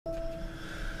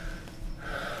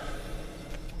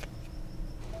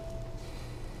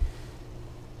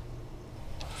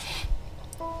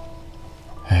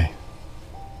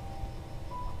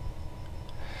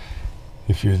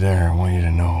If you're there, I want you to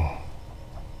know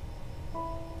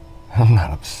I'm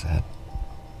not upset.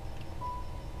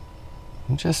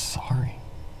 I'm just sorry.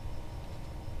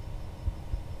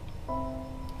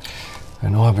 I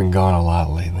know I've been gone a lot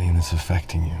lately and it's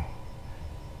affecting you.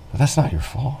 But that's not your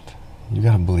fault. You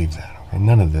gotta believe that, okay?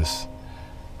 None of this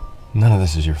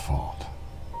is your fault.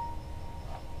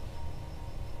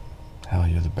 Hell,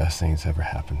 you're the best thing that's ever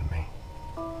happened to me.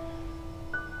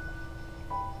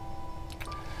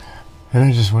 And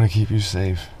I just want to keep you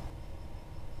safe.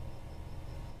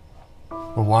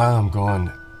 But while I'm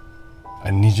gone,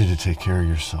 I need you to take care of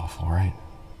yourself, all right?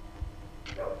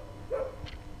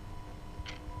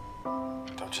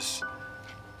 Don't just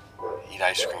eat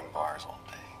ice cream bars all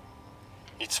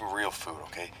day. Eat some real food,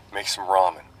 okay? Make some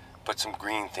ramen. Put some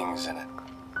green things in it.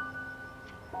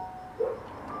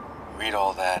 You eat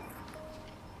all that,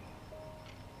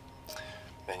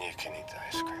 then you can eat the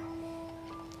ice cream.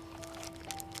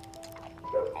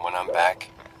 And when I'm back,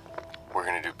 we're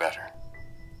gonna do better.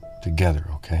 Together,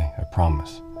 okay? I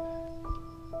promise.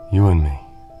 You and me.